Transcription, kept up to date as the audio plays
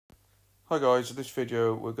Hi guys, in this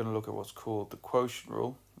video we're going to look at what's called the quotient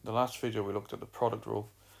rule. In the last video we looked at the product rule.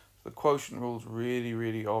 The quotient rule is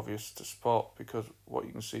really obvious to spot because what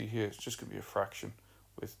you can see here is just going to be a fraction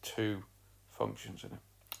with two functions in it.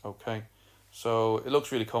 Okay, so it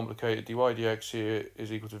looks really complicated. dy dx here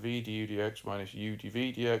is equal to v du dx minus u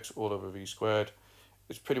dv dx all over v squared.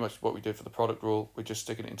 It's pretty much what we did for the product rule. We're just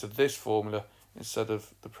sticking it into this formula instead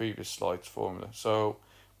of the previous slide's formula. So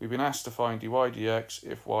we've been asked to find dy dx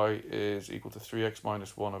if y is equal to 3x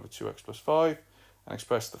minus 1 over 2x plus 5 and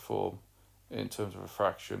express the form in terms of a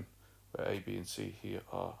fraction where a, b and c here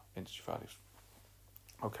are integer values.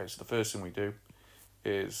 Okay, so the first thing we do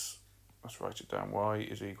is, let's write it down, y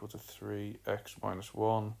is equal to 3x minus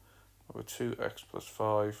 1 over 2x plus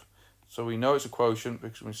 5. So we know it's a quotient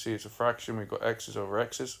because we see it's a fraction. We've got x's over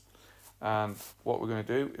x's. And what we're going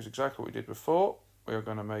to do is exactly what we did before. We're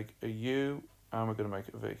going to make a u and we're going to make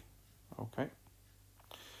it a v. Okay.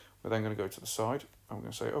 We're then going to go to the side and we're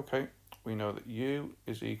going to say, okay, we know that u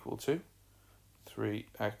is equal to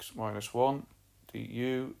 3x minus 1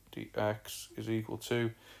 du dx is equal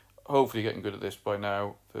to, hopefully you're getting good at this by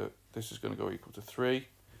now, that this is going to go equal to 3.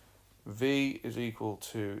 V is equal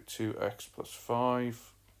to 2x plus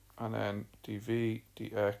 5. And then dv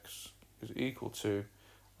dx is equal to,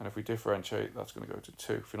 and if we differentiate, that's going to go to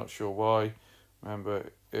 2. If you're not sure why,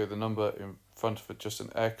 remember the number in front of it, just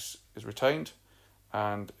an x, is retained,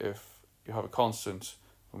 and if you have a constant,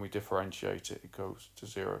 when we differentiate it, it goes to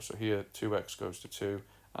 0. So here 2x goes to 2,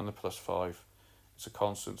 and the plus 5 is a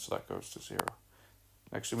constant, so that goes to 0.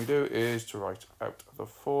 Next thing we do is to write out the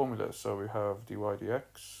formula. So we have dy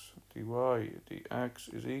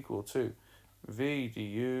dx is equal to v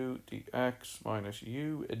du dx minus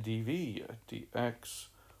u dv dx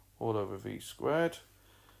all over v squared.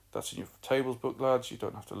 That's in your tables book, lads. You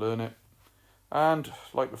don't have to learn it. And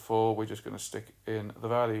like before, we're just going to stick in the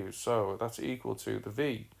values. So that's equal to the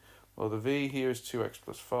v. Well, the v here is 2x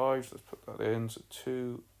plus 5. So let's put that in. So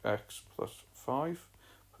 2x plus 5.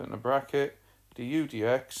 Put in a bracket. Du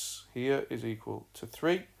dx here is equal to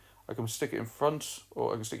 3. I can stick it in front,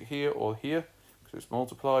 or I can stick it here or here, because it's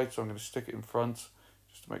multiplied. So I'm going to stick it in front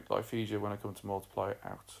just to make life easier when I come to multiply it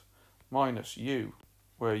out. Minus u,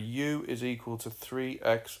 where u is equal to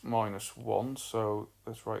 3x minus 1. So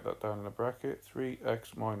let's write that down in a bracket,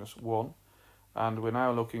 3x minus 1. And we're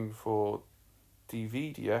now looking for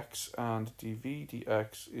dv dx, and dv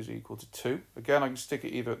dx is equal to 2. Again, I can stick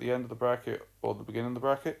it either at the end of the bracket or the beginning of the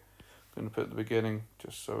bracket. I'm going to put it at the beginning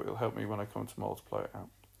just so it'll help me when I come to multiply it out.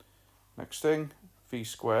 Next thing, v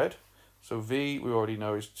squared. So v, we already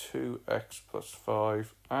know, is 2x plus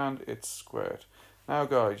 5, and it's squared. Now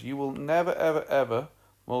guys, you will never ever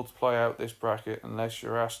multiply out this bracket unless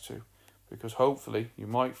you're asked to, because hopefully you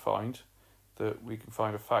might find that we can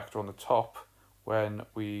find a factor on the top when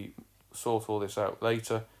we sort all this out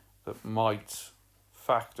later that might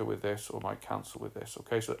factor with this or might cancel with this.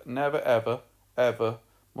 Okay, so never ever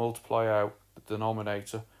multiply out the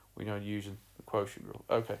denominator when you're using the quotient rule.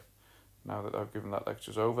 Okay, now that I've given that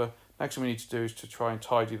lecture's over, next thing we need to do is to try and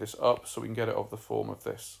tidy this up so we can get it of the form of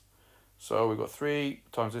this. So we've got 3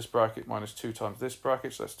 times this bracket minus 2 times this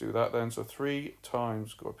bracket, so let's do that then. So 3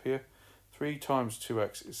 times, go up here, 3 times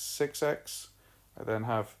 2x is 6x. I then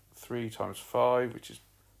have 3 times 5, which is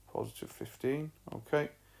positive 15, okay.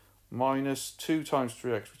 Minus 2 times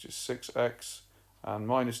 3x, which is 6x. And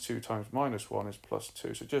minus 2 times minus 1 is plus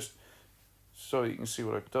 2. So just so you can see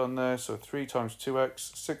what I've done there. So 3 times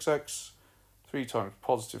 2x, 6x. 3 times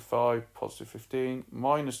positive 5, positive 15.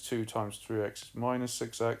 Minus 2 times 3x is minus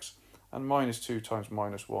 6x. And minus 2 times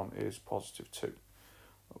minus 1 is positive 2.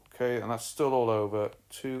 Okay, and that's still all over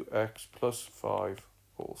 2x plus 5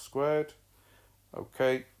 all squared.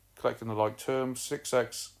 Okay, collecting the like terms,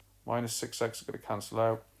 6x minus 6x are going to cancel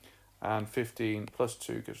out. And 15 plus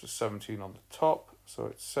 2 gives us 17 on the top. So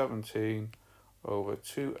it's 17 over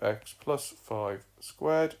 2x plus 5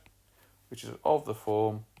 squared, which is of the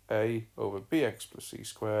form a over bx plus c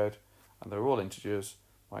squared. And they're all integers.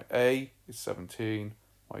 My a is 17,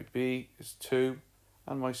 my b is 2,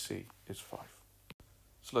 and my c is 5.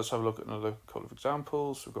 So let's have a look at another couple of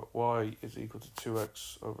examples. We've got y is equal to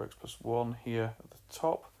 2x over x plus 1 here at the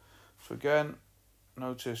top. So again,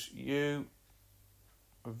 notice u,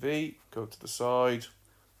 v, go to the side,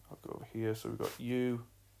 I'll go over here, so we've got u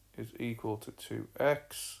is equal to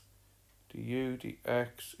 2x, du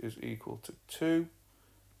dx is equal to 2,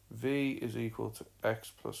 v is equal to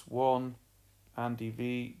x plus 1, and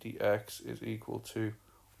dv dx is equal to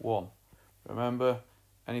 1. Remember,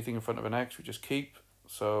 anything in front of an x we just keep,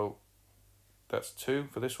 so that's 2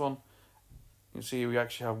 for this one. You can see we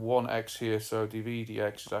actually have 1x here, so dv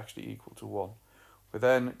dx is actually equal to 1. We're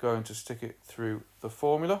then going to stick it through the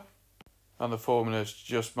formula, and the formula has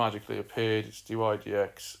just magically appeared. It's dy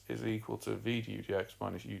dx is equal to v du dx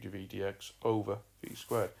minus u dv dx over v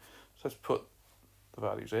squared. So let's put the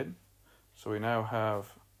values in. So we now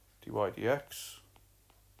have dy dx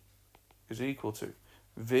is equal to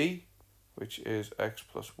v, which is x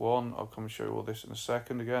plus 1. I'll come and show you all this in a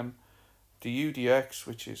second again. Du dx,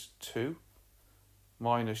 which is 2,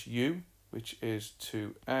 minus u, which is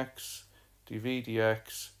 2x, dv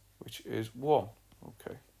dx, which is 1.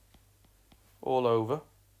 Okay. All over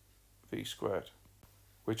v squared,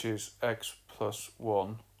 which is x plus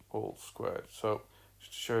 1 all squared. So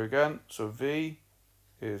just to show you again, so v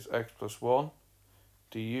is x plus 1,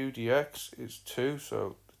 du dx is 2,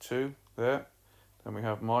 so the 2 there. Then we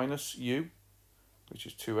have minus u, which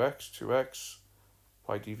is 2x,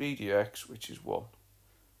 by dv dx, which is 1,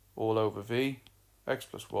 all over v, x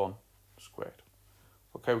plus 1 squared.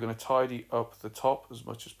 Okay, we're going to tidy up the top as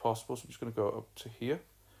much as possible, so I'm just going to go up to here,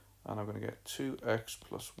 and I'm going to get 2x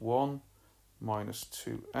plus 1 minus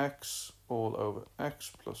 2x all over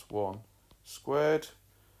x plus 1 squared.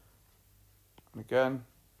 And again,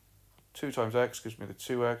 2 times x gives me the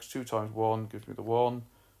 2x, 2 times 1 gives me the 1,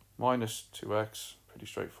 minus 2x, pretty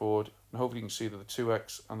straightforward. And hopefully you can see that the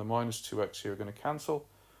 2x and the minus 2x here are going to cancel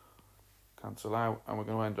out, and we're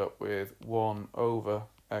going to end up with 1 over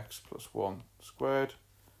x plus 1 squared,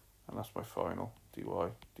 and that's my final dy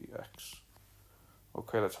dx.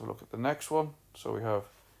 Okay, let's have a look at the next one. So we have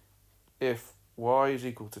if y is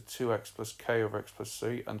equal to 2x plus k over x plus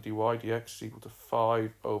 3 and dy dx is equal to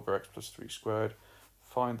 5 over x plus 3 squared,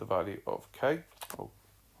 find the value of k. Oh,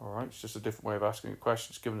 all right, it's just a different way of asking a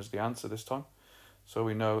question. It's given us the answer this time. So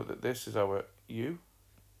we know that this is our u.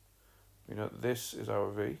 We know that this is our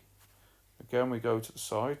v. Again, we go to the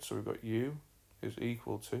side, so we've got u is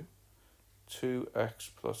equal to 2x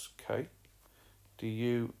plus k.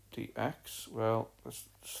 Du dx, well, let's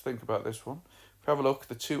just think about this one. If we have a look,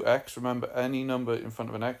 the 2x, remember any number in front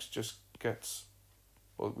of an x just gets,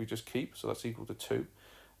 well, we just keep, so that's equal to 2.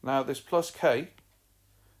 Now this plus k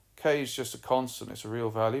is just a constant, it's a real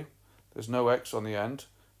value. There's no x on the end,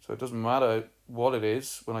 so it doesn't matter what it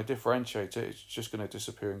is. When I differentiate it, it's just going to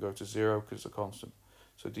disappear and go to 0 because it's a constant.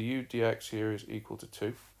 So du dx here is equal to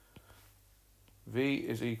 2. V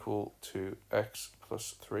is equal to x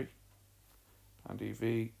plus 3. And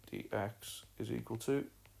dv dx is equal to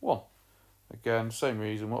 1. Again, same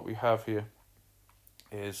reason. What we have here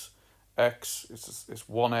is x, it's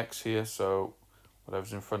 1x here, so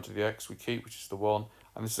whatever's in front of the x we keep, which is the 1.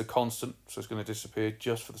 And this is a constant, so it's going to disappear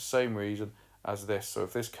just for the same reason as this. So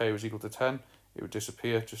if this k was equal to 10, it would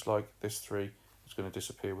disappear, just like this 3 is going to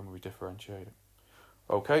disappear when we differentiate it.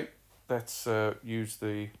 Okay, let's use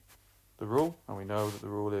the rule, and we know that the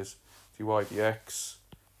rule is dy dx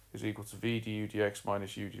is equal to v du dx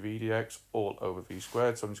minus u dv dx all over v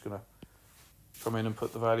squared. So I'm just going to come in and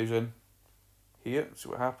put the values in here, see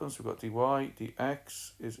what happens. We've got dy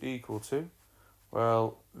dx is equal to,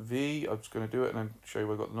 well, v, I'm just going to do it and then show you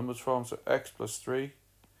where I got the numbers from. So x plus 3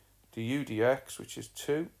 du dx, which is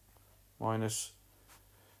 2, minus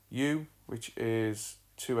u, which is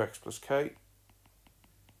 2x plus k,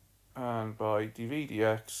 and by dv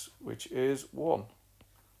dx, which is 1,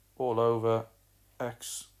 all over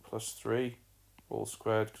x plus 3 all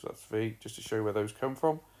squared, because that's v, just to show you where those come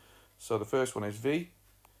from. So the first one is v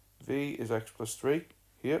is x plus 3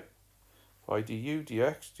 here, by du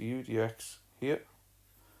dx here,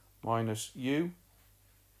 minus u,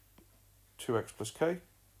 2x plus k,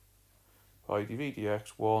 by dv dx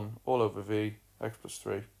 1 all over v, x plus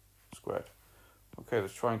 3 squared. Okay,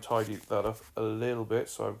 let's try and tidy that up a little bit.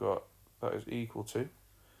 So I've got, that is equal to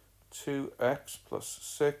 2x plus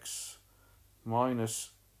 6 minus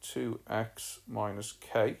 2x minus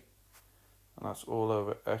k, and that's all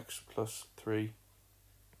over x plus 3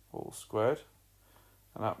 all squared.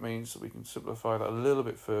 And that means that we can simplify that a little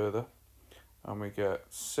bit further, and we get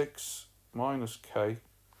 6 minus k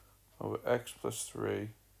over x plus 3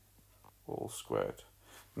 all squared.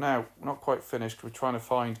 Now, we're not quite finished, we're trying to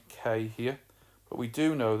find k here, but we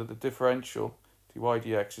do know that the differential dy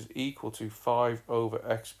dx is equal to 5 over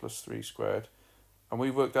x plus 3 squared, and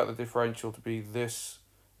we've worked out the differential to be this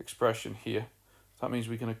expression here. So that means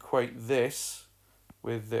we can equate this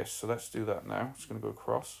with this. So let's do that now. It's going to go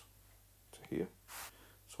across to here.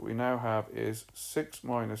 So what we now have is 6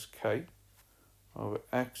 minus k over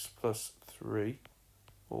x plus 3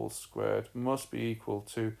 all squared must be equal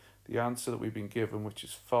to the answer that we've been given, which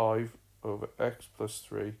is 5 over x plus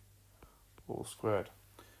 3 all squared.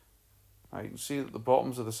 Now you can see that the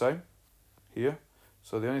bottoms are the same here.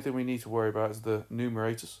 So the only thing we need to worry about is the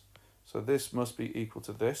numerators. So this must be equal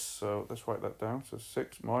to this. So let's write that down. So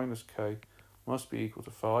 6 minus k must be equal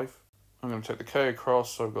to 5. I'm going to take the k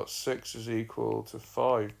across. So I've got 6 is equal to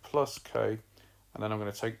 5 plus k. And then I'm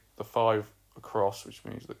going to take the 5 across, which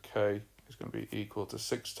means that k is going to be equal to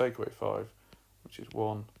 6 take away 5, which is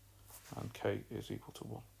 1. And k is equal to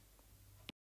 1.